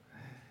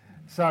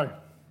So,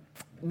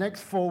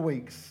 next 4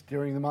 weeks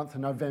during the month of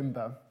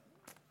November,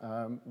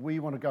 we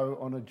want to go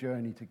on a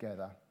journey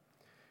together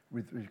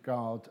with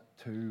regard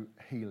to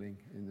healing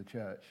in the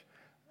church,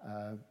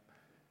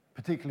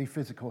 particularly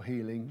physical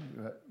healing,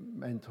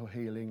 mental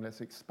healing. Let's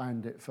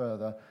expand it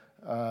further,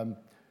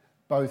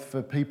 both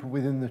for people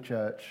within the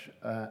church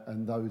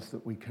and those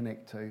that we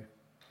connect to.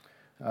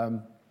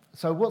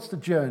 So what's the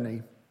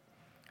journey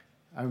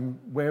and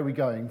where are we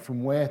going,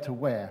 from where to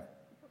where?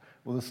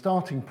 Well, the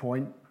starting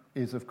point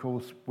is, of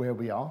course, where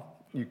we are.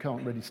 You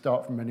can't really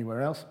start from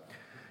anywhere else.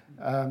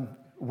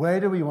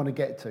 Where do we want to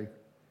get to?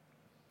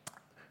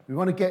 We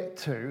want to get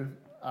to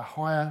a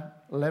higher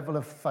level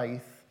of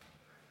faith,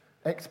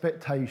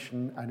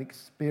 expectation, and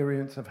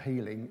experience of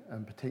healing,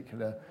 in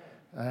particular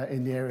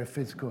in the area of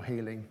physical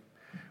healing.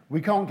 We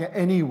can't get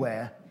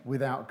anywhere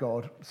without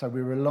God, so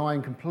we're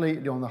relying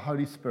completely on the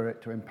Holy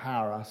Spirit to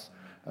empower us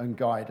and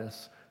guide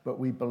us, but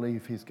we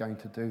believe He's going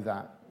to do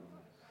that.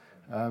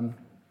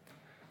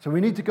 So we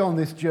need to go on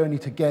this journey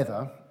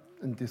together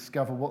and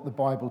discover what the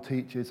Bible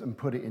teaches and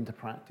put it into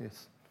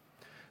practice.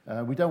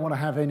 We don't want to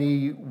have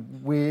any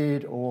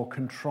weird or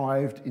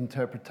contrived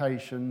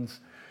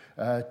interpretations,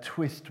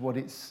 twist what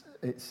it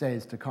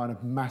says to kind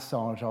of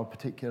massage our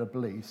particular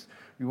beliefs.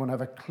 We want to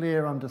have a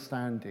clear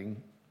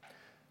understanding,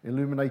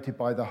 illuminated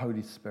by the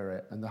Holy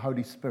Spirit. And the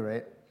Holy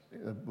Spirit,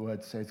 the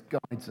word says,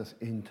 guides us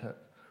into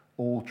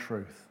all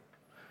truth.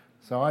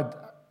 So I'd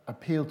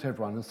appeal to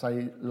everyone and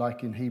say,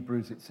 like in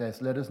Hebrews it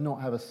says, let us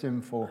not have a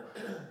sinful,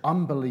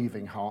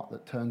 unbelieving heart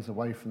that turns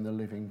away from the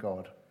living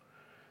God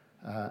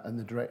and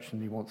the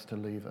direction He wants to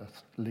lead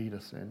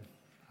us in.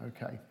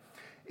 Okay.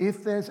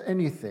 If there's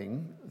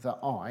anything that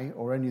I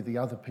or any of the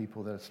other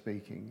people that are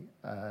speaking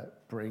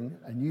bring,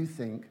 and you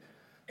think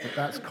that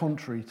that's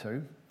contrary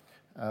to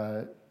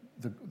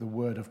the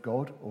Word of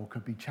God, or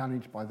could be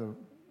challenged by the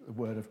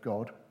Word of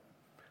God,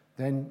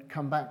 then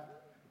come back,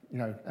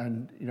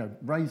 and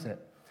raise it.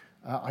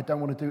 I don't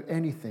want to do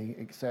anything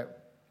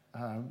except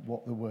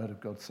what the Word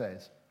of God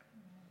says.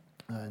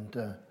 And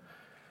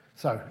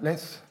so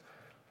let's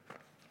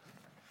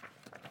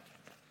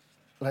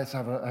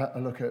have a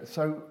look at it.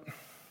 So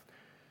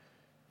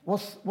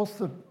what's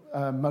the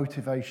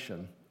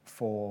motivation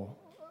for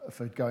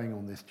going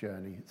on this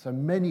journey? So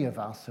many of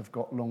us have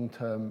got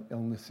long-term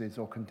illnesses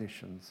or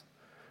conditions,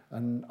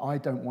 and I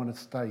don't want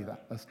us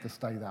to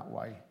stay that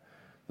way.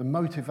 The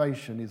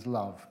motivation is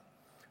love.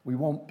 We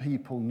want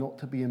people not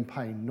to be in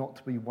pain, not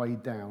to be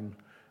weighed down,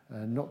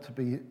 not to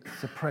be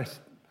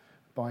suppressed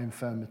by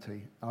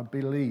infirmity. I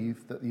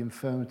believe that the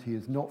infirmity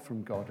is not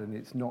from God and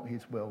it's not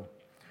His will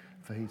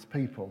for His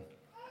people.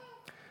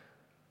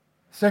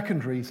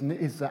 Second reason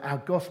is that our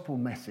gospel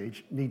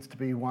message needs to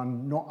be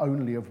one not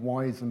only of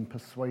wise and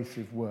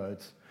persuasive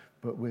words,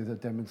 but with a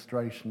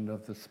demonstration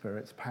of the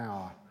Spirit's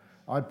power.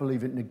 I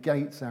believe it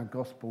negates our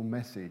gospel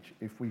message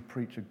if we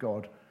preach a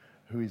God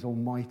who is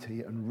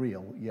almighty and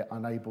real, yet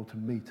unable to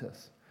meet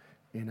us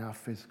in our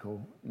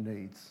physical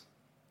needs.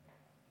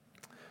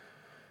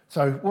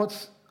 So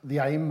what's the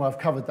aim? I've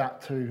covered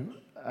that to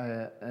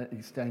an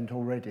extent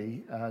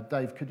already.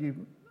 Dave, could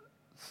you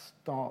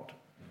start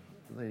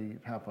the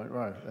PowerPoint?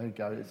 Right, there you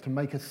go. It's to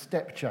make a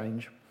step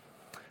change,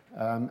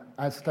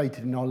 as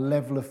stated in our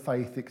level of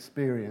faith,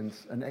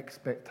 experience, and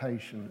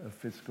expectation of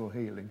physical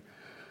healing.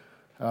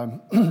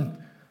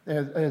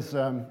 There's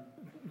a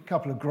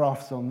couple of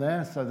graphs on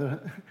there. So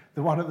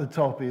the one at the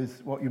top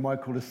is what you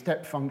might call a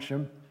step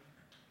function.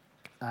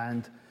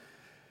 And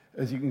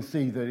as you can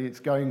see, that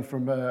it's going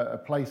from a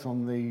place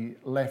on the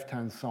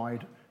left-hand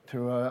side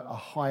to a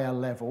higher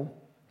level.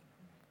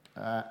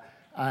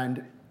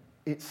 And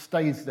it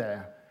stays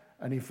there.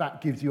 And in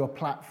fact gives you a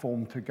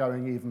platform to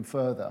going even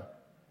further.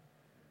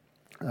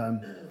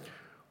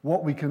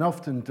 What we can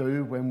often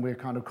do when we're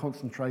kind of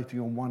concentrating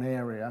on one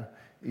area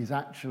is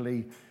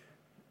actually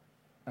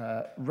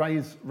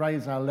raise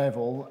our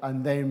level,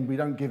 and then we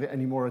don't give it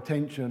any more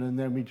attention, and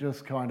then we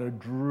just kind of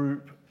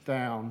droop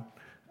down,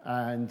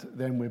 and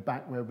then we're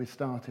back where we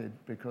started,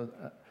 because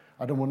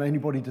I don't want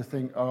anybody to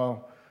think,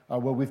 well,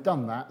 we've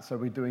done that, so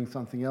we're doing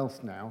something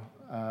else now.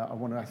 I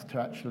want us to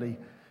actually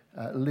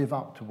live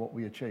up to what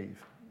we achieve.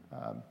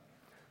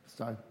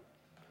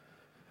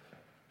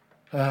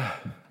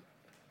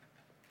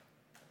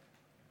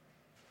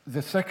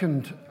 The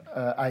second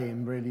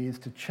aim really is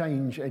to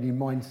change any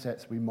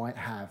mindsets we might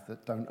have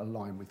that don't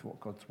align with what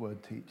God's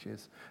Word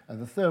teaches.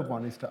 And the third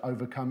one is to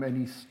overcome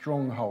any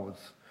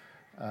strongholds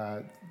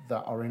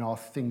that are in our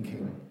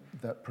thinking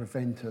that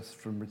prevent us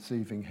from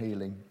receiving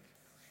healing.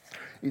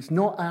 It's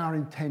not our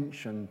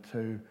intention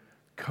to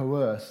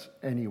coerce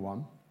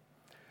anyone.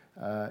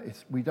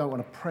 We don't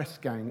want to press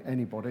gang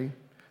anybody.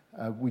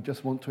 We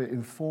just want to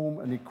inform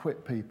and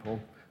equip people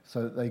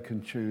so that they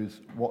can choose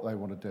what they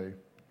want to do.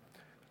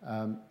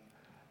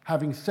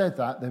 Having said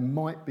that, there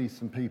might be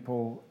some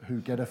people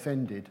who get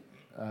offended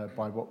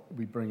by what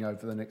we bring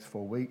over the next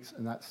 4 weeks,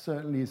 and that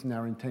certainly isn't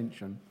our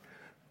intention,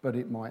 but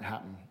it might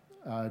happen.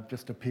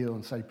 Just appeal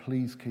and say,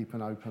 please keep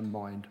an open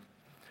mind.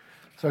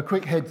 So a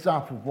quick heads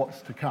up of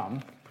what's to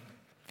come.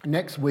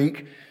 Next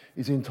week,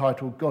 is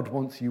entitled God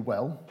Wants You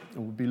Well,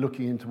 and we'll be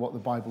looking into what the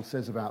Bible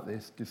says about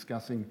this,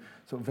 discussing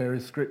sort of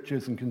various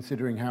scriptures and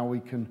considering how we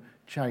can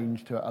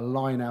change to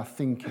align our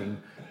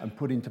thinking and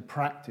put into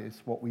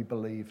practice what we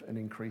believe and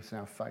increase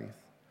our faith.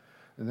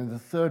 And then the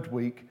third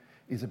week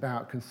is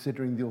about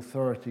considering the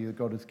authority that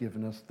God has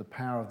given us, the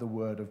power of the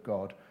Word of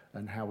God,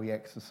 and how we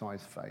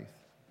exercise faith.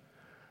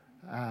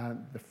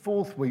 The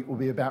fourth week will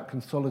be about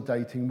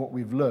consolidating what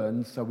we've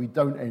learned so we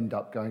don't end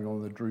up going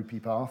on the droopy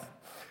path.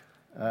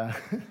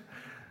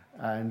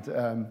 And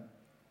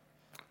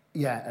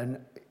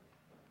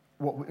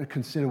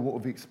consider what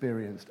we've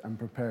experienced and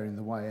preparing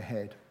the way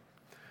ahead.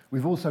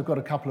 We've also got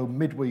a couple of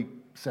midweek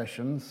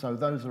sessions, so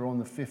those are on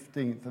the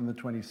 15th and the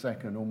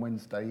 22nd on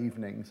Wednesday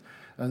evenings,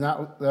 and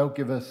they'll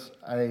give us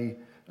an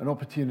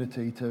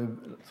opportunity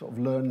to sort of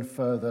learn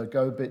further,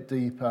 go a bit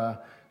deeper,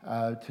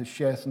 to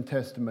share some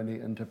testimony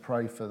and to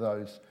pray for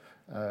those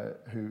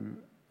who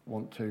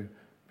want to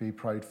be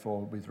prayed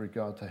for with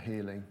regard to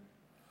healing.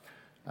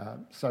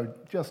 So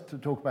just to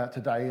talk about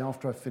today,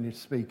 after I've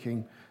finished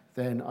speaking,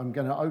 then I'm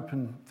going to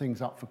open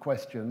things up for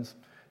questions.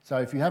 So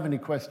if you have any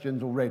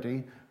questions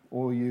already,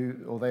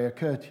 or they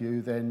occur to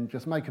you, then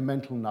just make a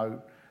mental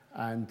note,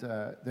 and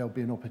there'll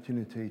be an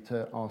opportunity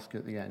to ask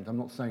at the end. I'm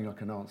not saying I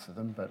can answer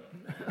them, but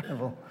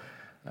well,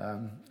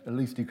 at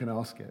least you can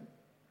ask it.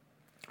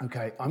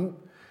 Okay, I'm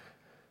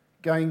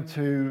going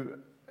to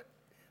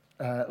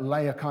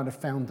lay a kind of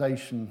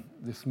foundation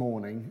this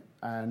morning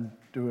and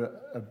do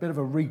a bit of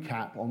a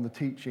recap on the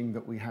teaching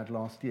that we had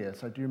last year.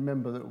 So do you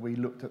remember that we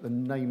looked at the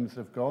names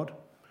of God?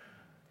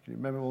 Do you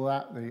remember all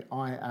that? The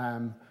I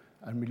am,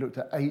 and we looked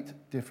at 8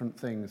 different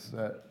things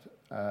that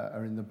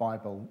are in the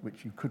Bible,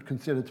 which you could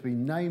consider to be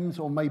names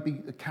or maybe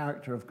the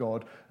character of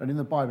God. And in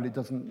the Bible, it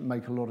doesn't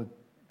make a lot of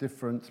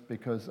difference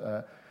because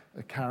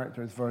the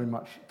character is very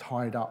much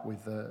tied up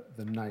with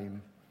the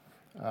name.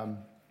 And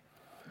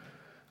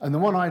the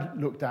one I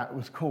looked at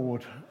was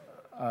called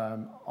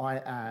I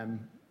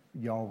am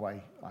Yahweh,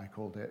 I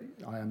called it.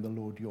 I am the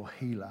Lord, your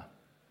healer.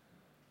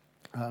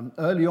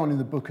 Early on in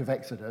the book of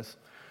Exodus,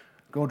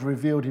 God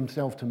revealed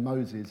himself to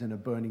Moses in a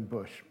burning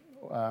bush.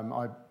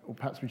 Or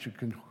perhaps we should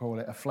call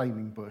it a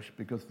flaming bush,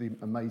 because the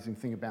amazing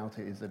thing about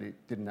it is that it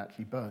didn't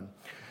actually burn.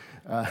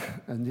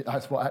 And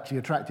that's what actually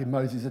attracted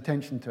Moses'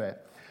 attention to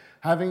it.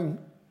 Having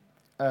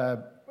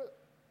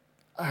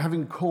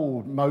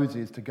called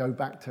Moses to go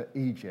back to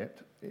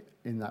Egypt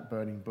in that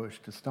burning bush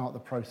to start the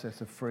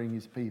process of freeing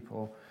his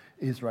people,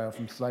 Israel,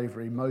 from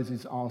slavery,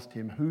 Moses asked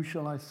him, "Who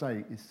shall I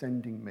say is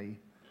sending me?"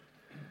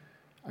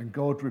 And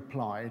God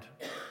replied,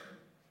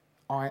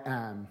 "I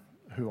am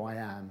who I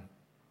am."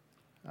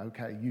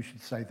 Okay, you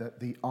should say that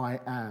the I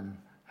am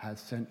has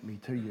sent me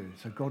to you.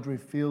 So God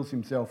reveals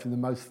himself in the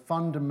most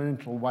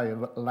fundamental way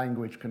a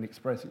language can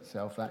express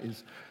itself, that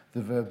is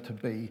the verb to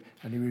be.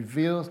 And he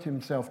reveals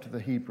himself to the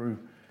Hebrew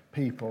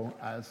people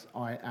as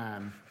I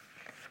am,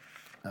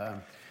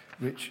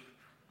 which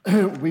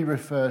we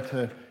refer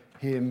to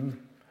him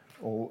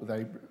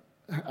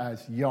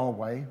as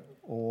Yahweh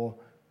or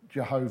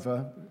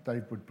Jehovah, they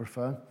would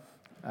prefer.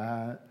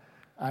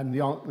 And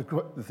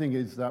the thing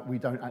is that we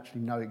don't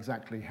actually know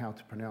exactly how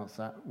to pronounce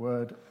that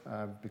word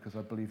because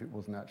I believe it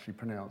wasn't actually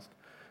pronounced.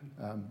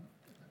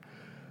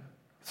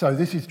 So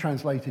this is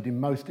translated in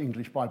most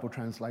English Bible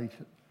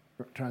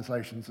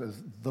translations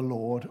as the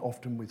Lord,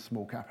 often with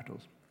small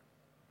capitals.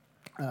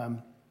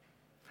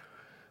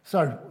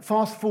 So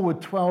fast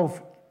forward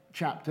 12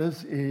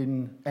 chapters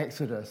in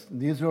Exodus.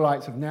 The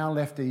Israelites have now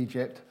left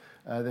Egypt.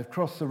 They've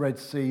crossed the Red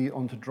Sea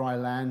onto dry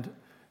land,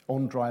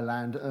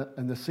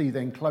 and the sea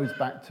then closed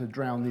back to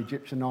drown the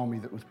Egyptian army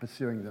that was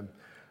pursuing them.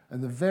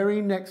 And the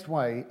very next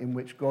way in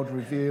which God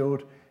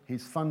revealed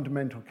his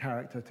fundamental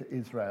character to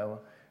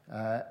Israel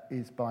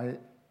is by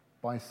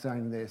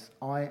saying this: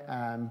 I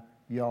am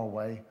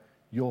Yahweh,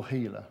 your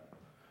healer.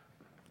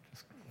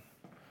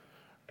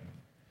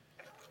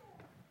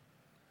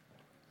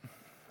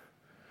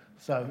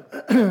 So,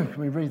 can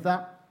we read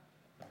that?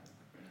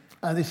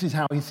 This is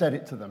how he said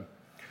it to them.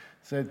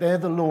 So there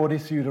the Lord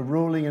issued a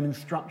ruling and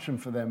instruction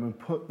for them and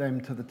put them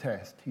to the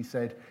test. He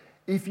said,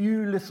 "If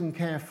you listen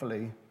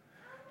carefully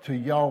to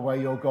Yahweh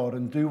your God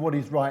and do what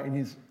is right in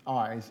his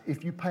eyes,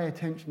 if you pay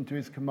attention to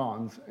his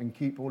commands and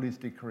keep all his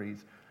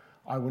decrees,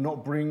 I will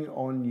not bring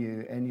on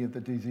you any of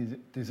the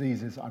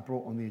diseases I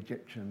brought on the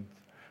Egyptians,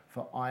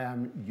 for I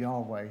am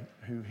Yahweh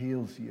who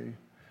heals you."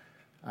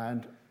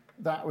 And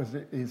that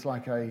is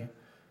like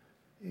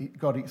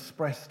God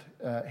expressed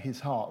his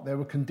heart. There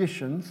were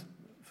conditions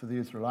for the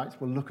Israelites.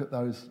 We'll look at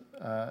those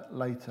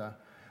later.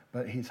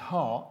 But his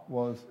heart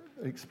was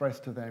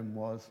expressed to them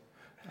was,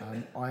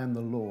 I am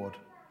the Lord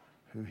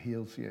who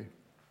heals you.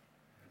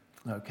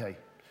 Okay.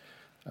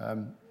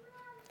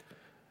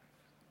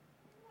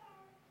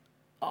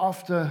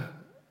 After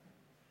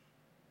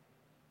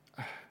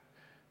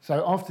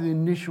the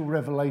initial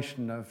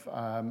revelation of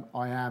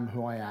I am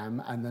who I am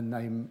and the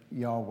name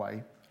Yahweh,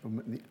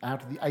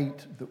 out of the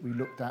 8 that we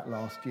looked at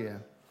last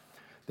year,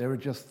 there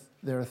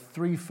are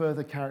 3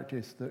 further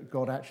characters that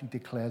God actually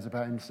declares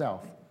about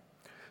himself.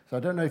 So I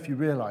don't know if you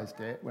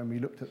realized it when we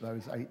looked at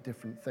those 8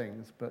 different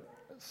things, but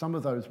some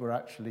of those were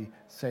actually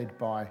said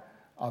by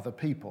other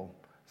people,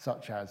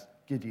 such as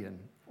Gideon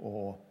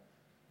or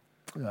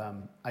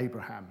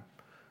Abraham.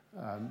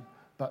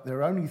 But there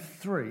are only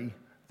 3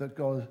 that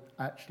God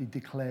actually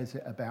declares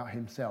it about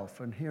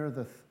himself. And here are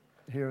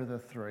the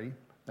 3.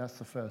 That's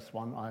the first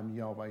one, I am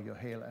Yahweh, your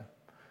healer.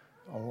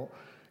 Or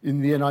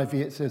in the NIV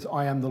it says,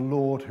 I am the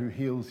Lord who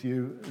heals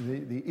you.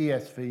 The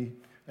ESV,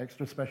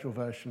 extra special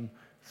version,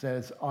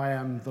 says, I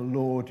am the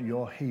Lord,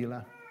 your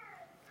healer.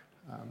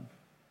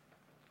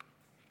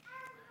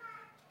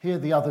 Here are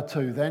the other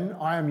 2 then.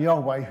 I am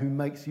Yahweh who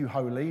makes you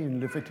holy in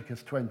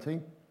Leviticus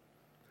 20.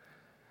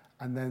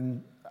 And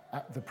then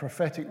the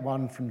prophetic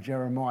one from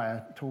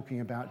Jeremiah talking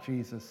about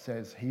Jesus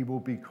says, he will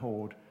be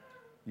called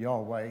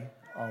Yahweh,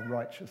 our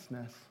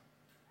righteousness.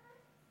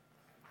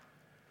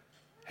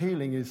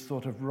 Healing is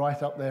sort of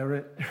right up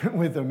there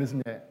with them,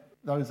 isn't it?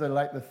 Those are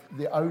like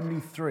the only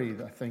 3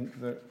 that I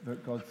think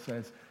that God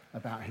says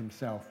about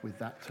himself with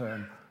that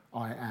term,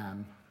 I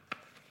am.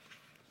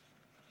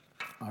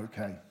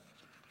 Okay.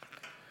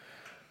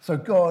 So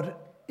God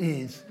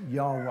is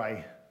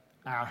Yahweh,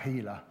 our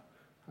healer.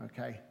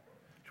 Okay.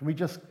 Can we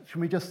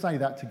just say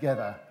that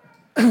together?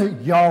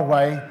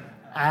 Yahweh,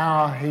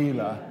 our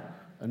healer.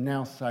 And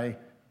now say,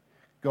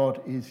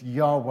 God is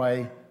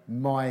Yahweh,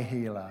 my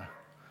healer.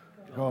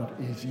 God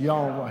is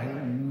Yahweh,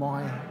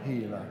 my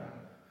healer.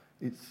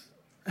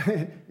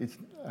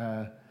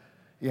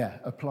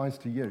 Applies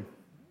to you.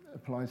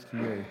 Applies to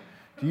you.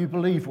 Do you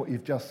believe what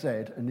you've just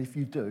said? And if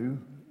you do,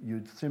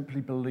 you're simply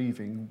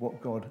believing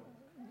what God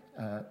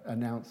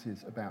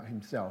announces about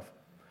himself.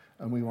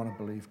 And we want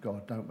to believe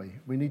God, don't we?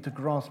 We need to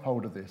grasp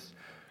hold of this.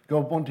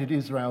 God wanted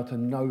Israel to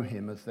know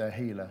him as their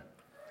healer.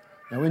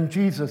 Now, when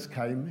Jesus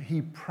came,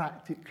 he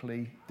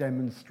practically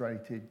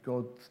demonstrated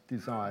God's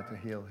desire to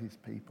heal his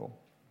people.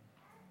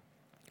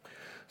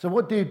 So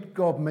what did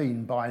God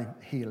mean by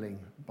healing,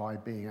 by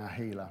being our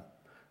healer?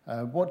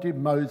 What did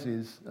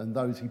Moses and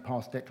those he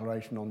passed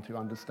declaration on to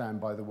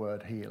understand by the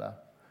word healer?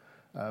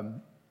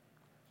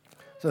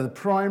 So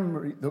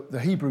the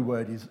Hebrew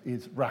word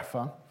is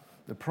Rapha.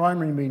 The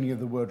primary meaning of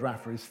the word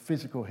Rapha is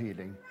physical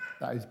healing,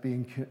 that is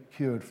being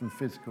cured from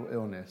physical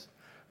illness.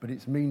 But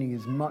its meaning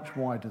is much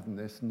wider than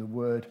this, and the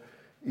word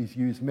is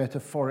used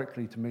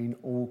metaphorically to mean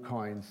all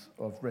kinds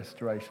of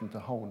restoration to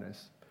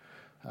wholeness.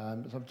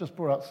 So I've just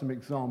brought up some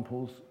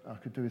examples. I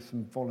could do with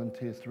some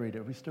volunteers to read it.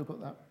 Have we still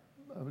got that?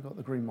 Have we got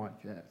the green mic?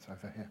 Yeah, it's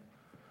over here.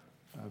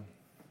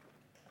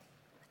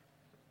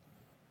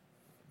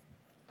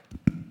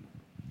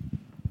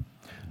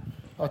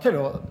 I'll tell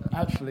you what,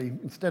 actually,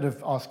 instead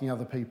of asking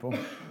other people,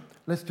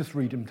 let's just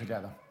read them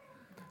together.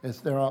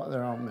 There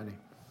aren't many.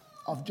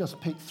 I've just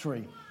picked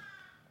 3.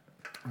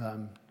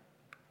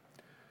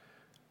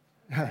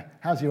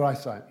 How's your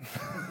eyesight?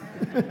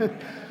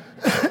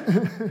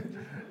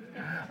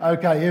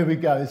 Okay, here we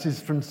go. This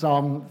is from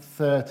Psalm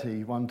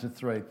 30,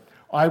 1-3.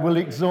 I will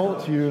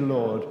exalt you,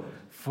 Lord,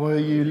 for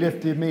you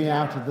lifted me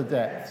out of the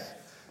depths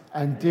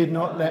and did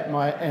not let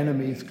my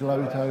enemies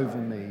gloat over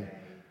me.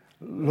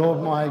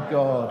 Lord my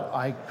God,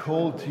 I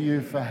called to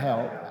you for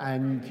help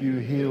and you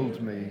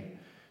healed me.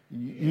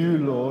 You,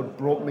 Lord,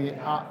 brought me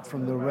up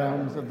from the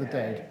realms of the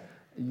dead.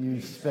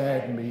 You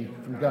spared me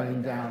from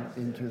going down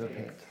into the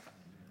pit.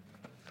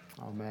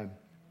 Amen.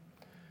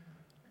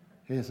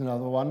 Here's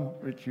another one,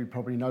 which you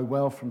probably know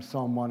well from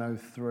Psalm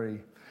 103.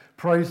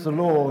 Praise the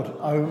Lord,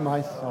 O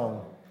my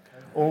soul,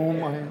 all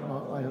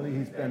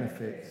his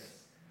benefits.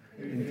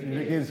 He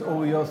forgives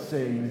all your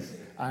sins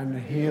and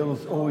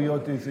heals all your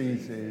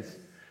diseases,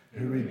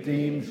 who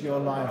redeems your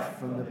life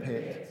from the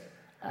pit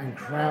and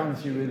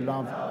crowns you with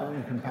love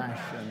and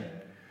compassion,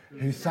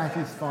 who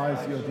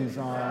satisfies your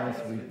desires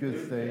with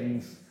good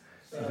things,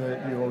 so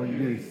that your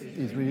youth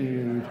is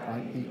renewed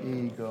like the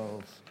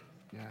eagles.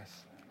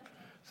 Yes.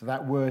 So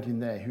that word in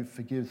there, who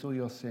forgives all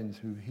your sins,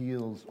 who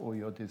heals all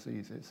your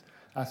diseases,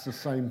 that's the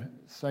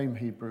same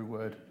Hebrew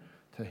word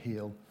to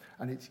heal.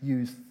 And it's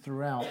used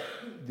throughout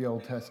the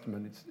Old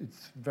Testament.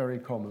 It's very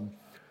common,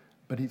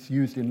 but it's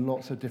used in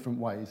lots of different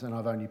ways, and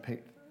I've only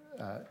picked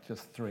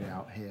just 3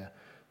 out here.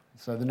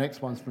 So the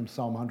next one's from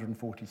Psalm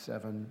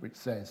 147, which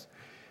says,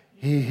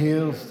 He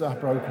heals the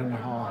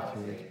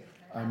brokenhearted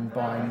and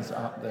binds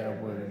up their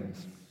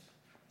wounds.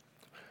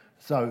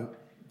 So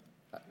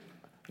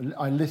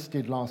I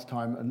listed last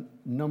time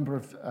a number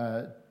of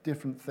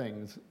different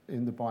things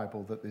in the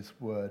Bible that this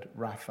word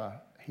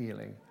Rapha,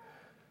 healing,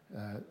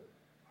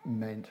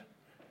 meant.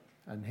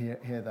 And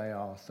here they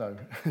are. So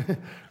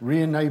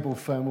re-enable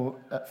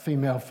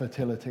female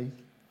fertility,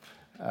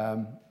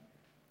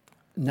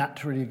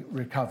 naturally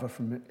recover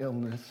from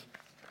illness,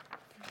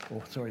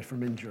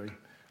 from injury,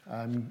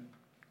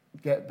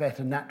 get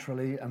better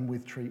naturally and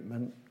with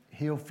treatment,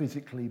 heal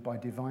physically by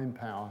divine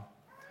power,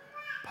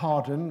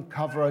 pardon,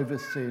 cover over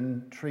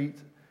sin,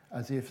 treat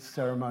as if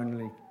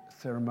ceremonially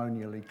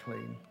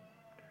clean.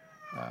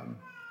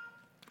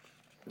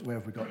 Where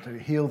have we got to?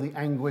 Heal the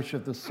anguish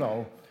of the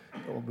soul,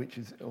 or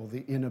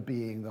the inner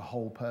being, the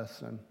whole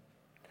person.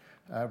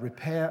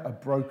 repair a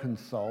broken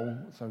soul,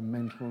 so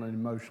mental and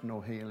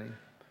emotional healing,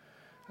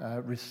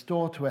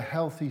 restore to a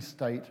healthy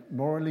state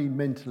morally,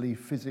 mentally,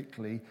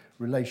 physically,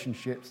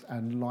 relationships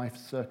and life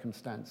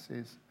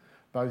circumstances,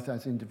 both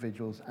as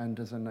individuals and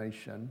as a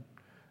nation.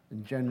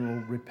 In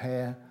general,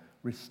 repair,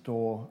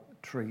 restore,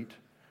 treat,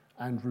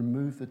 and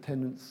remove the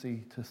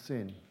tendency to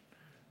sin.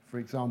 For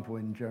example,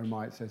 in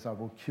Jeremiah it says, I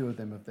will cure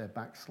them of their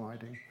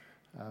backsliding.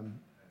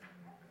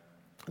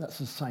 That's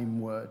the same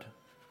word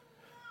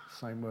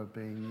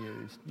being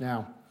used.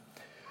 Now,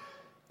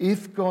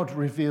 if God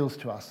reveals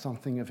to us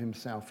something of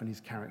himself and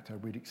his character,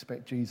 we'd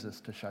expect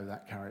Jesus to show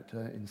that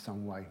character in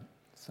some way.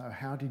 So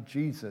how did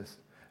Jesus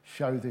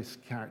show this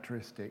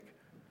characteristic?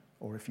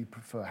 Or if you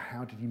prefer,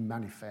 how did he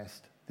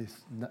manifest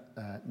this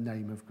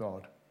name of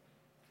God?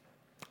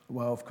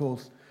 Well, of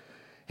course,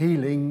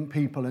 healing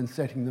people and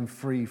setting them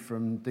free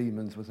from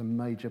demons was a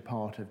major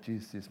part of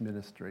Jesus'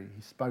 ministry.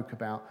 He spoke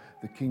about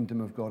the kingdom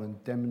of God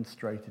and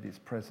demonstrated its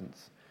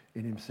presence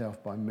in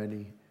himself by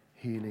many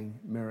healing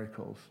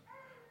miracles.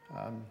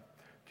 Do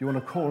you want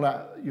to call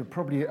out? You're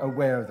probably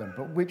aware of them,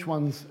 but which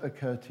ones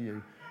occur to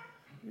you?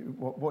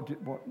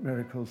 What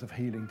miracles of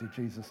healing did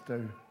Jesus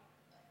do?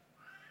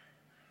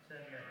 10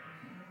 lepers.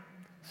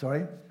 Sorry?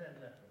 10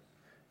 lepers.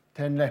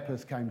 10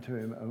 lepers came to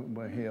him and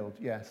were healed,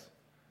 yes.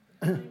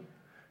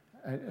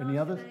 Any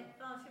others?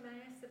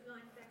 Bartimaeus, the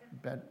blind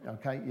beggar.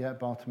 Okay, yeah,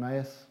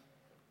 Bartimaeus.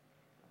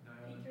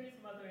 Peter's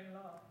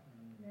mother-in-law.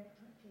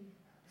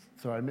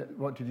 Sorry,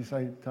 what did you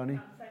say, Tony?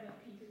 Outside of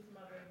Peter's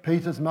mother-in-law.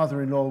 Peter's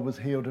mother-in-law was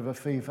healed of a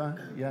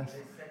fever, yes.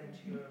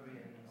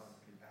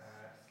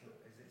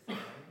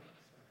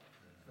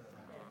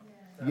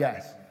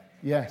 Yes,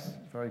 yes,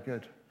 very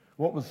good.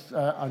 What was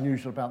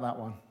unusual about that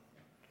one?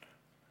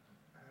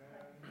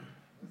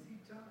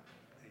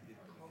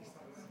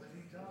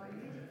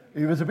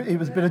 He was a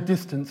bit of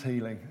distance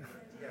healing.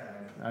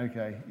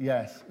 Okay,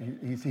 yes.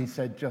 He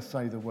said, just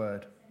say the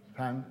word.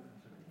 Pam?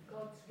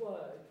 God's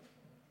word,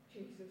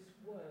 Jesus'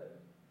 word,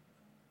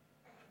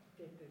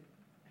 did the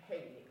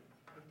healing.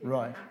 He didn't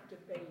Right. have to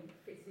be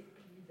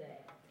physically there,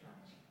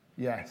 touch.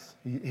 Yes,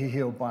 he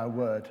healed by a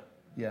word.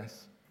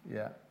 Yes,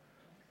 yeah.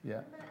 What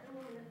about the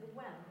woman at the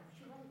well?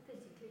 She wasn't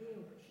physically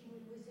ill, but she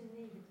was in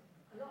need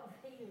of a lot of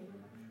healing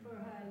for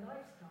her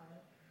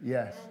lifestyle.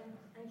 Yes,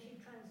 And she was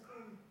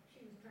transformed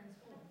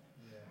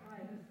by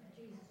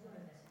Jesus'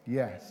 words.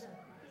 yes.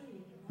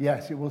 Healing.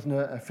 Yes, it wasn't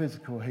a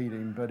physical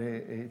healing, but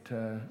it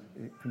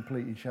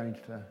completely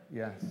changed her.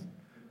 Yes.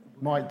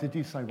 Mike, did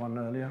you say one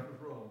earlier?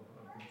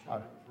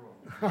 Oh.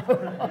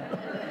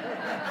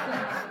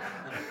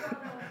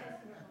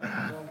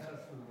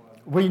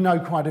 We know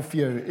quite a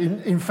few.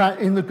 In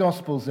fact, in the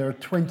Gospels, there are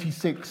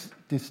 26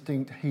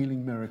 distinct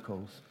healing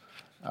miracles.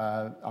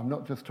 I'm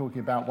not just talking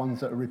about ones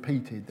that are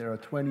repeated. There are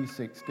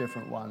 26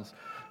 different ones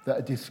that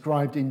are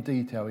described in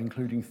detail,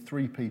 including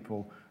 3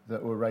 people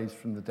that were raised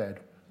from the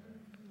dead.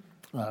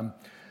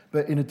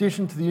 But in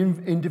addition to the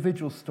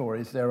individual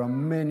stories, there are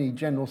many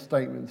general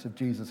statements of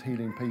Jesus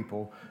healing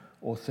people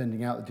or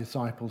sending out the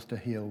disciples to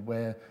heal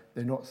where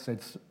they're not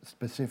said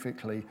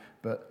specifically,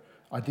 but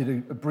I did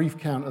a brief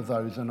count of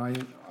those, and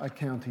I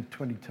counted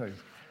 22.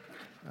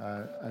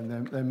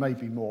 And there may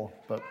be more,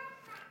 but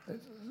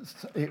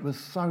it was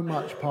so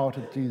much part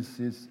of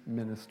Jesus'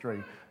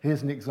 ministry.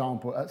 Here's an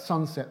example. At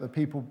sunset, the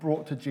people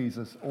brought to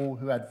Jesus all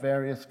who had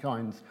various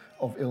kinds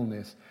of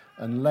illness,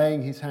 and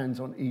laying his hands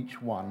on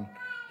each one,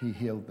 he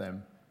healed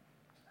them.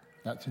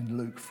 That's in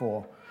Luke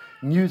 4.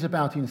 News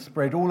about him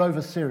spread all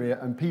over Syria,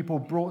 and people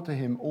brought to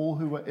him all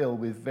who were ill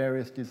with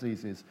various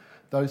diseases,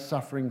 those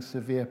suffering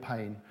severe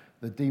pain,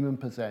 the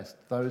demon-possessed,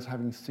 those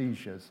having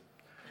seizures,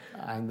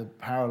 and the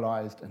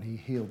paralyzed, and he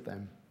healed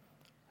them.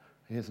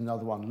 Here's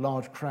another one.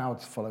 Large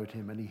crowds followed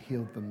him, and he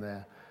healed them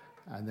there.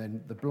 And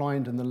then the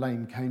blind and the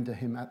lame came to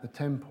him at the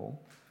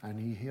temple, and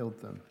he healed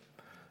them.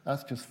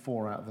 That's just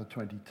 4 out of the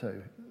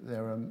 22.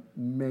 There are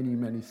many,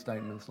 many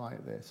statements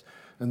like this.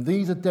 And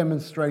these are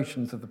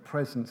demonstrations of the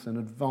presence and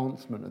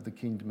advancement of the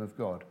kingdom of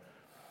God.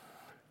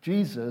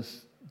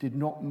 Jesus did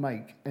not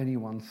make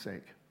anyone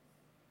sick.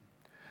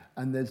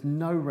 And there's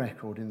no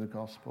record in the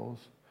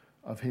Gospels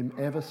of him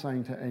ever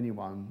saying to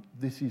anyone,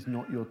 this is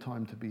not your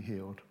time to be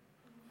healed.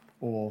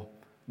 Or,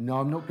 no,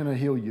 I'm not going to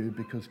heal you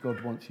because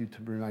God wants you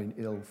to remain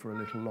ill for a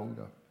little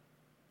longer.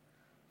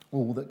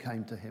 All that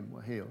came to him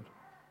were healed.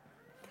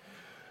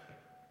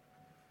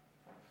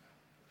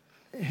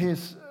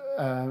 Here's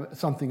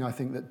something I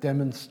think that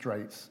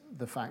demonstrates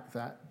the fact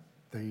that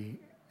the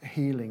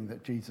healing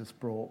that Jesus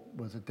brought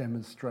was a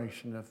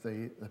demonstration of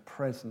the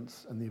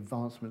presence and the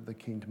advancement of the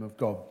kingdom of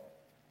God.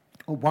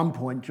 At one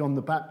point, John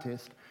the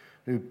Baptist,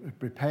 who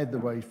prepared the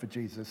way for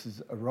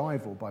Jesus'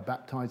 arrival by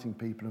baptizing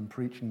people and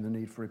preaching the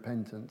need for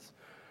repentance,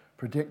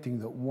 predicting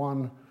that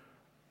one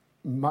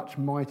much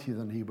mightier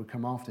than he would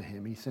come after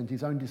him, he sent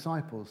his own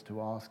disciples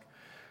to ask,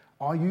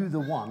 are you the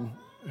one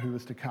who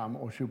was to come,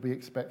 or should we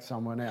expect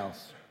someone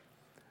else?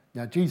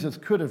 Now, Jesus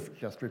could have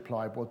just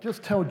replied, well,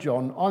 just tell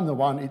John, I'm the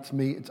one, it's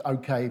me, it's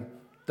okay,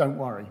 don't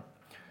worry.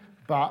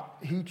 But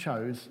he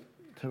chose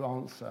to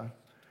answer,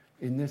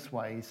 in this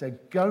way. He said,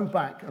 "Go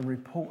back and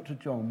report to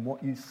John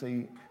what you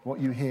see, what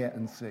you hear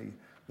and see.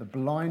 The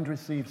blind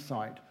receive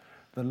sight,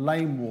 the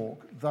lame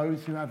walk,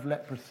 those who have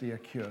leprosy are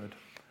cured,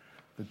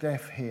 the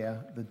deaf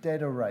hear, the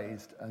dead are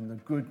raised, and the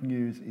good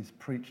news is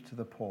preached to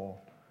the poor.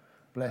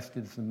 Blessed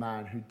is the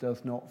man who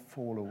does not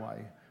fall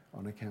away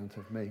on account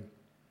of me."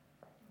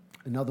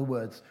 In other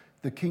words,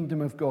 the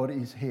kingdom of God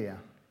is here.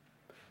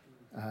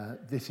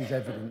 This is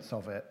evidence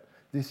of it.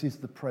 This is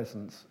the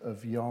presence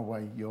of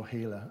Yahweh, your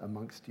healer,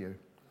 amongst you.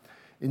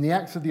 In the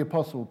Acts of the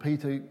Apostle,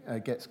 Peter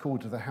gets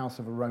called to the house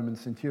of a Roman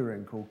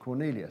centurion called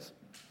Cornelius.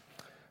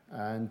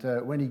 And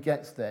when he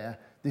gets there,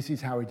 this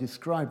is how he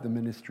described the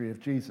ministry of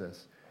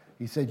Jesus.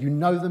 He said, "You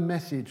know the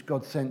message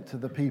God sent to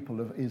the people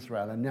of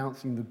Israel,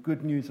 announcing the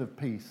good news of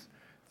peace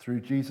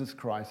through Jesus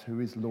Christ, who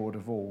is Lord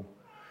of all.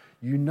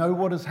 You know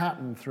what has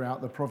happened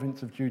throughout the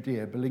province of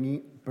Judea,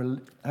 beginning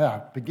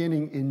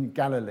in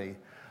Galilee,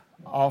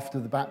 after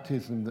the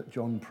baptism that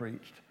John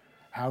preached,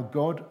 how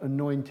God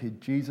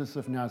anointed Jesus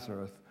of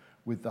Nazareth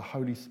with the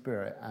Holy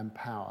Spirit and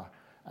power,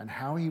 and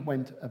how he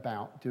went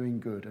about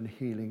doing good and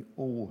healing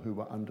all who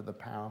were under the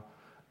power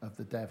of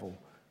the devil,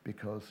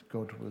 because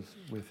God was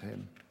with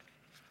him."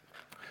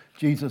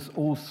 Jesus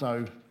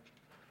also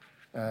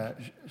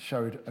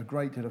showed a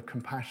great deal of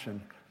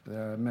compassion.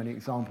 There are many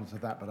examples of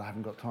that, but I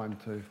haven't got time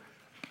to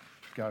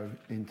go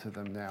into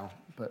them now.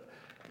 But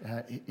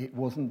it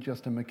wasn't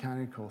just a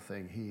mechanical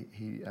thing.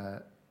 He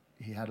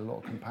had a lot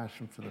of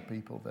compassion for the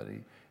people that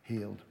he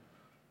healed.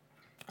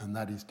 And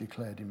that is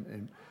declared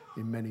in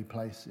many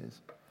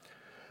places.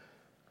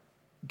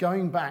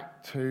 Going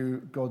back to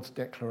God's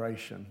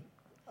declaration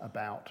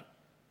about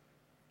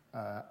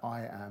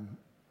I am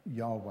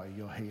Yahweh,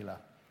 your healer,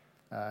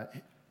 I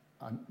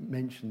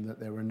mentioned that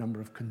there were a number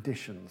of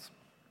conditions.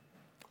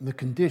 The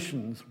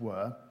conditions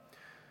were,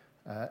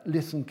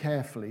 listen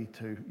carefully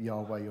to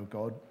Yahweh, your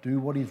God, do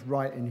what is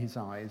right in his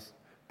eyes,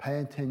 pay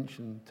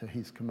attention to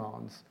his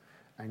commands,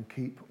 and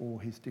keep all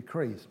his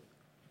decrees.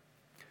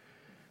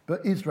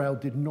 But Israel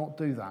did not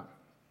do that.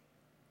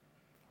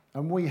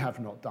 And we have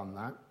not done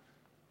that.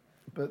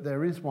 But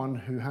there is one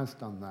who has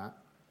done that,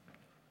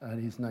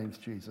 and his name's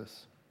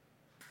Jesus.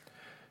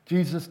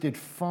 Jesus did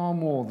far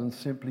more than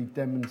simply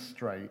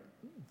demonstrate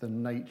the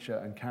nature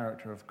and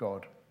character of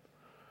God.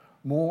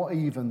 More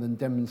even than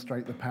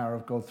demonstrate the power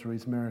of God through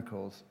his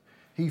miracles.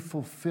 He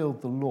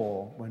fulfilled the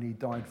law when he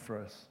died for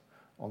us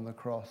on the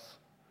cross.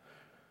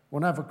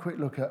 We'll have a quick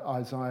look at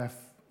Isaiah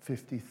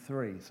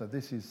 53. So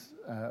this is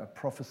a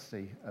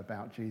prophecy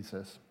about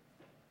Jesus,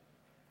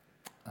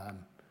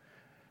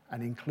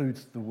 and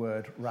includes the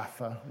word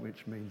Rapha,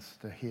 which means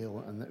to heal,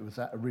 and it was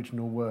that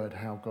original word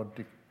how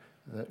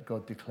that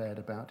God declared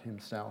about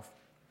himself.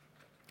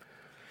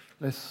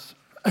 Let's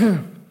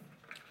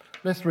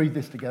read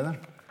this together.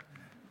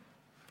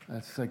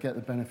 Let's get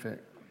the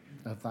benefit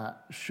of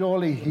that.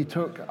 "Surely he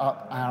took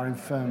up our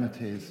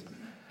infirmities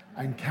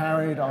and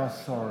carried our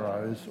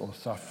sorrows," or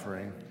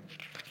suffering.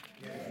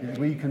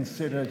 "We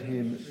considered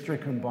him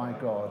stricken by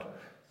God,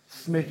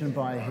 smitten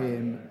by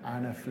him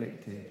and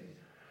afflicted.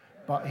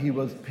 But he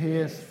was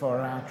pierced for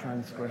our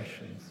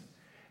transgressions.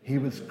 He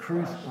was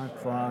crucified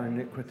for our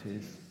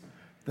iniquities.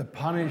 The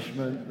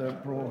punishment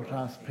that brought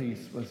us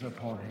peace was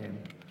upon him,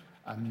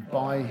 and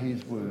by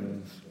his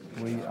wounds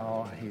we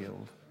are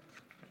healed."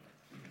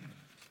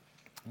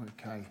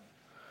 Okay.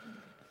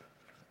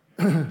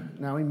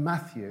 Now in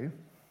Matthew,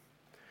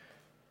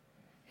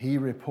 he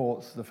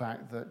reports the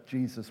fact that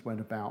Jesus went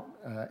about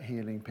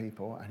healing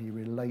people, and he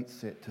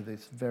relates it to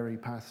this very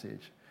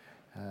passage.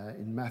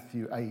 In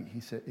Matthew 8,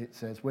 it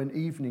says, "When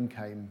evening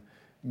came,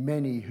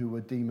 many who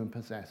were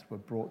demon-possessed were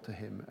brought to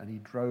him, and he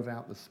drove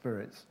out the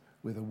spirits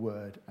with a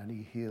word, and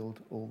he healed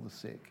all the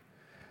sick.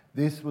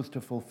 This was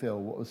to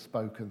fulfill what was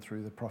spoken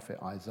through the prophet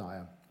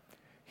Isaiah.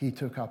 He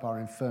took up our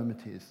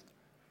infirmities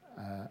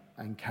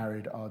and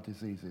carried our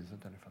diseases." I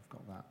don't know if I've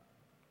got that.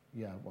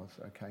 Yeah, it was.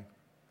 Okay.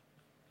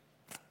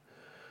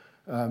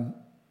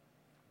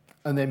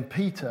 And then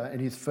Peter, in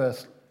his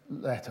first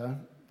letter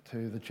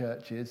to the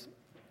churches,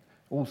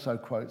 also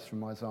quotes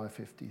from Isaiah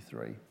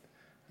 53.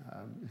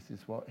 This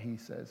is what he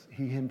says.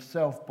 "He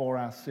himself bore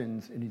our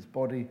sins in his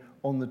body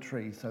on the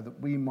tree so that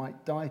we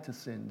might die to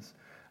sins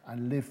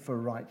and live for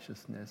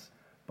righteousness.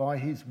 By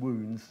his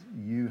wounds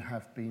you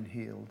have been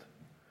healed.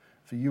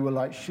 For you were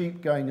like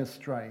sheep going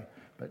astray,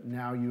 but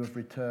now you have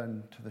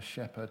returned to the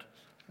shepherd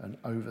and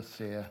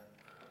overseer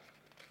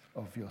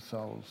of your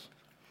souls."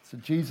 So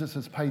Jesus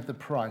has paid the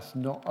price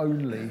not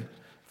only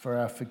for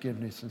our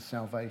forgiveness and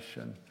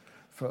salvation,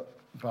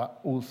 but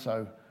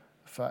also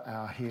for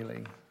our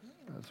healing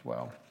as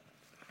well.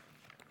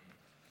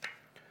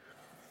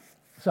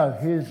 So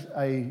here's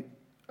a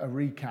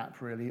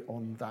recap really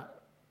on that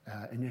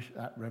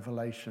that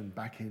revelation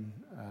back in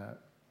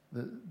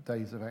the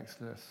days of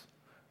Exodus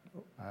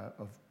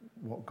of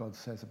what God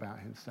says about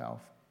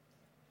himself.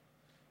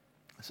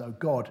 So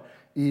God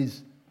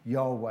is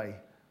Yahweh,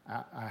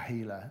 our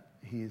healer.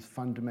 He is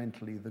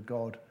fundamentally the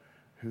God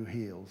who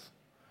heals.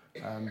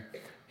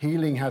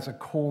 Healing has a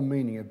core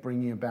meaning of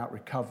bringing about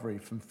recovery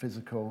from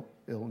physical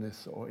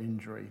illness or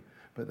injury,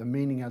 but the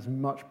meaning has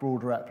much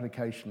broader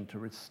application to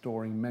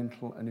restoring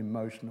mental and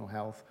emotional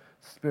health,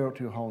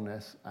 spiritual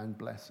wholeness, and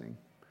blessing.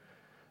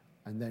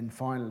 And then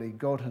finally,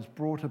 God has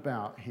brought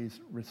about his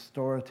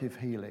restorative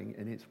healing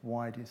in its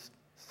widest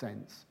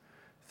sense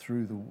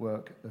through the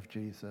work of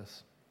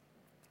Jesus.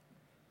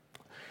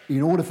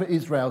 In order for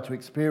Israel to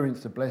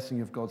experience the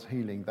blessing of God's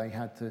healing, they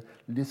had to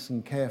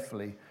listen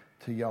carefully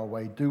to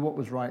Yahweh, do what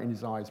was right in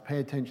his eyes, pay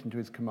attention to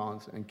his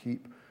commands, and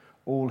keep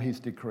all his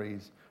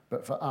decrees.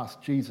 But for us,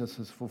 Jesus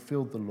has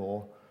fulfilled the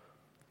law.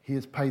 He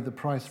has paid the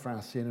price for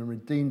our sin and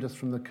redeemed us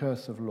from the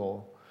curse of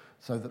law,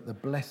 so that the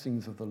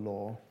blessings of the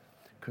law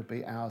could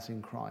be ours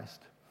in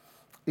Christ.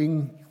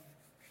 In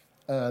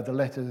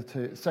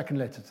the second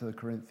letter to the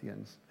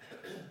Corinthians,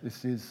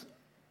 this is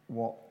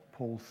what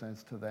Paul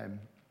says to them.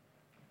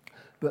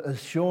 But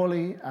as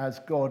surely as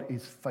God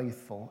is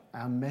faithful,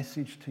 our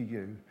message to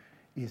you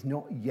is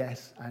not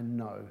yes and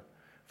no.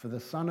 For the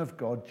Son of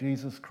God,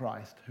 Jesus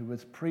Christ, who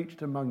was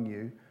preached among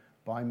you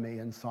by me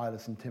and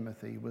Silas and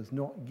Timothy, was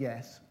not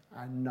yes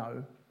and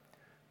no,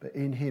 but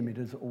in him it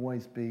has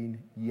always been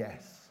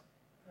yes.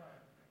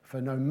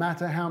 For no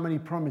matter how many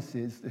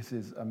promises, this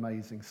is an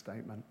amazing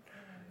statement,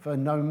 for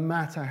no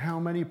matter how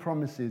many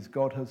promises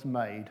God has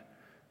made,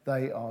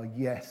 they are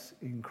yes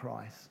in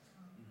Christ.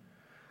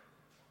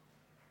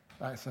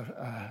 That's an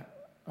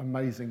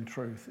amazing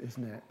truth,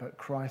 isn't it? But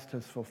Christ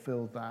has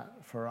fulfilled that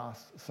for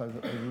us, so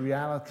that the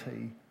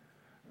reality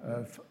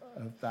of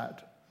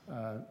that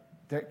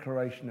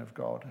declaration of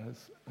God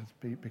has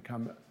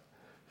become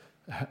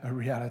a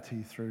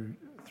reality through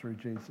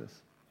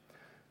Jesus.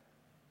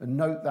 And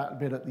note that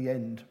bit at the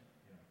end,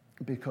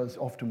 because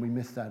often we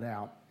miss that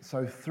out.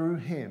 So through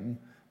him,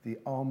 the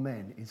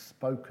Amen is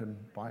spoken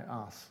by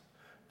us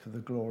to the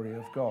glory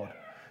of God.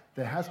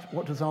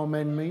 What does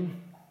Amen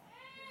mean?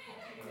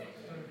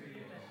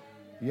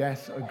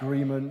 Yes,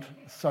 agreement,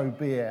 so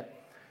be it.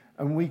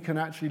 And we can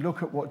actually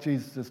look at what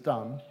Jesus has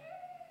done,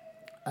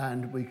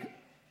 and we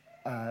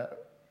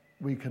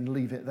can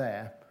leave it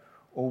there,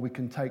 or we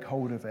can take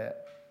hold of it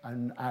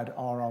and add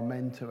our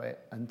amen to it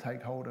and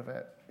take hold of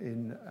it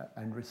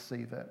and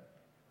receive it.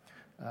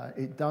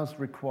 It does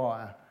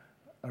require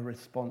a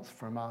response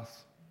from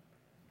us.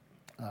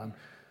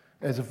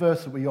 There's a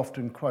verse that we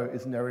often quote,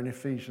 isn't there, in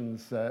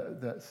Ephesians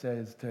that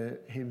says, to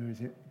him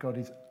who God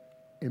is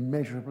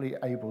immeasurably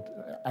able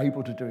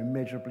to do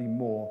immeasurably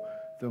more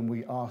than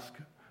we ask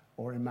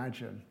or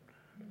imagine.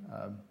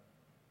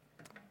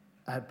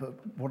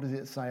 But what does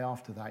it say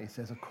after that? It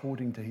says,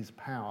 according to his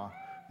power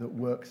that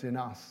works in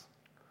us.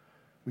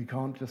 We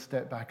can't just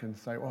step back and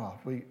say, "Oh,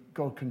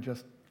 God can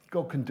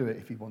do it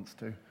if he wants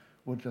to.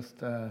 We'll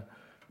just,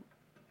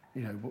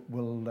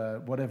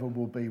 whatever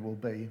will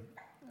be."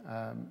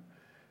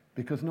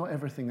 Because not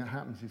everything that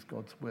happens is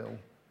God's will.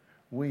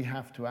 We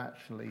have to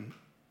actually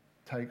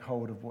take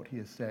hold of what he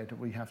has said.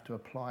 We have to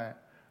apply it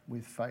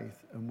with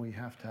faith, and we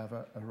have to have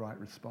a right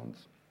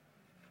response.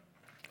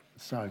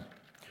 So,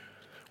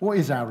 what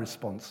is our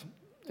response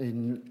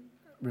in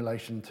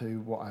relation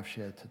to what I've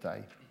shared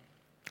today?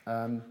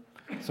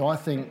 So I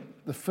think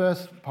the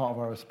first part of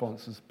our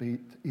response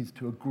is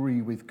to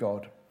agree with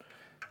God.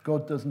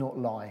 God does not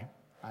lie,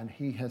 and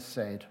he has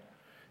said,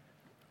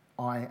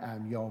 I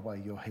am Yahweh,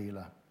 your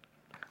healer.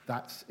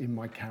 That's in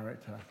my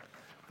character.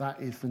 That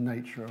is the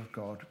nature of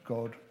God.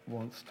 God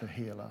wants to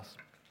heal us.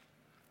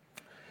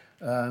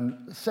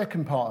 The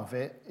second part of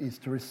it is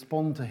to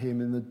respond to him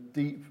in the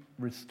deep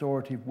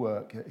restorative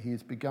work that he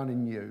has begun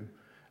in you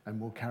and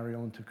will carry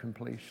on to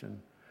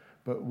completion.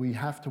 But we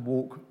have to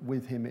walk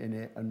with him in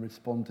it and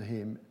respond to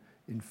him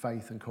in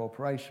faith and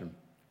cooperation.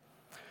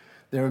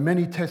 There are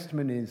many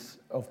testimonies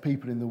of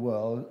people in the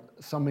world,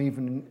 some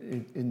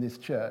even in this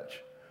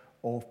church,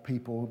 of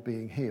people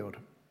being healed.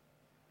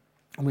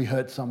 And we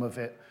heard some of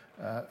it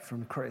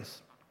from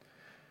Chris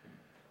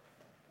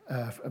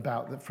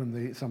about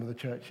some of the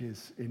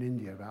churches in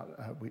India,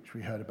 which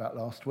we heard about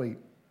last week.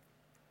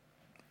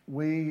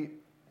 We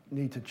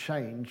need to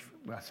change.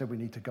 Well, I said we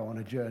need to go on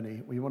a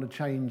journey. We want to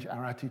change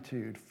our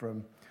attitude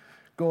from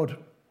God.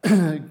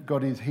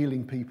 God is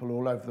healing people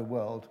all over the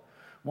world.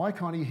 Why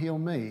can't he heal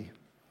me?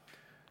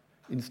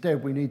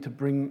 Instead, we need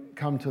to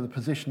come to the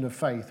position of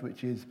faith,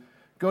 which is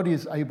God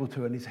is able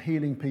to and is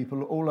healing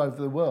people all over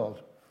the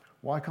world.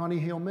 Why can't he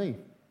heal me?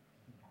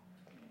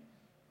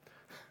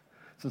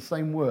 It's the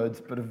same words,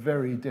 but a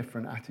very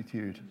different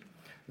attitude.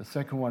 The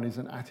second one is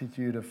an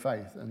attitude of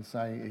faith and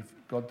saying, if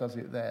God does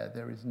it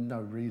there is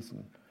no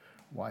reason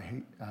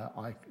why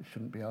I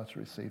shouldn't be able to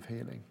receive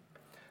healing,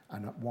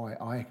 and why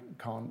I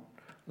can't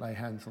lay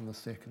hands on the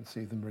sick and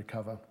see them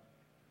recover.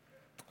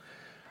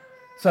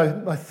 So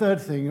my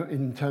third thing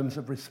in terms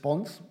of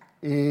response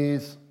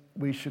is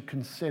we should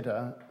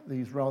consider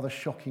these rather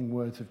shocking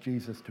words of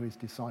Jesus to his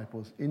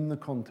disciples in the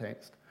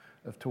context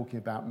of talking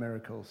about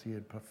miracles he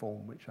had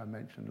performed, which I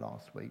mentioned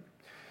last week.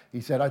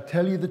 He said, I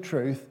tell you the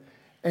truth,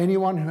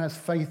 anyone who has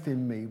faith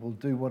in me will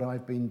do what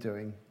I've been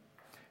doing.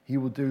 He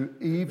will do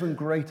even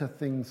greater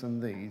things than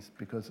these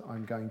because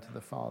I'm going to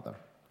the Father.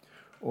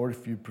 Or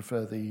if you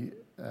prefer the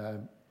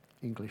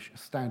English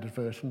Standard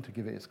Version, to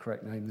give it its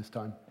correct name this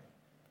time,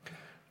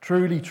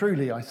 Truly,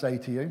 truly, I say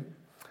to you,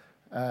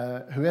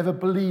 whoever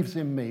believes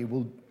in me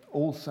will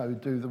also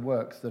do the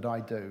works that I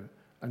do,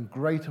 and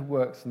greater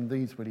works than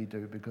these will he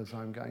do, because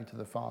I'm going to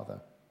the Father.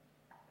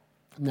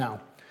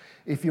 Now,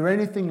 if you're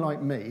anything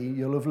like me,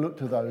 you'll have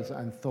looked at those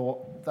and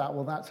thought,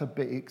 that's a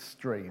bit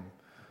extreme.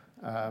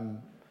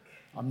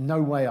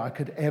 No way I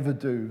could ever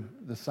do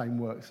the same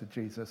works of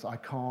Jesus. I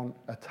can't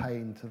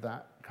attain to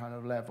that kind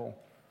of level.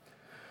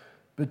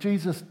 But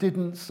Jesus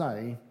didn't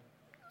say,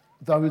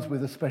 those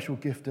with a special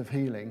gift of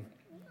healing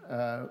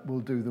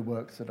will do the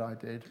works that I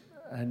did.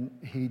 And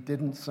he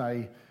didn't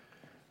say,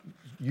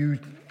 you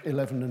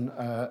 11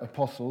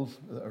 apostles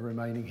that are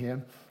remaining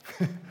here,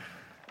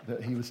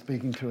 that he was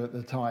speaking to at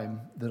the time,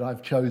 that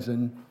I've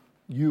chosen,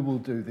 you will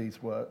do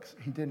these works.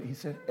 He didn't. He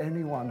said,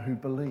 anyone who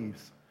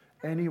believes,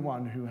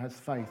 anyone who has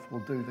faith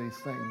will do these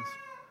things.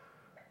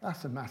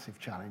 That's a massive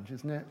challenge,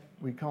 isn't it?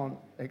 We can't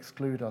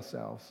exclude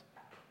ourselves.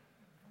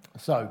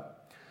 So,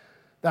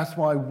 that's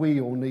why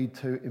we all need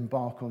to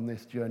embark on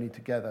this journey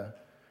together.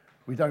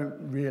 We don't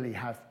really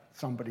have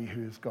somebody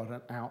who's got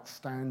an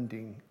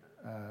outstanding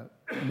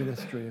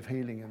ministry of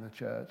healing in the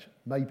church.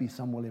 Maybe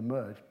some will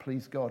emerge.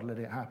 Please God, let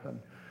it happen.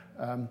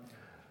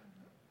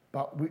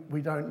 But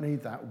we don't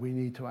need that. We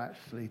need to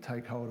actually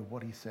take hold of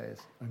what he says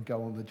and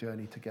go on the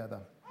journey together.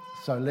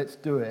 So let's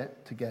do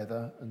it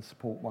together and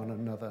support one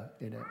another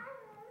in it.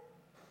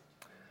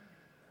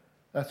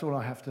 That's all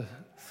I have to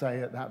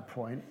say at that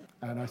point.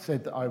 And I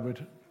said that I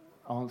would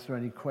answer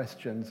any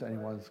questions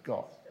anyone's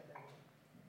got.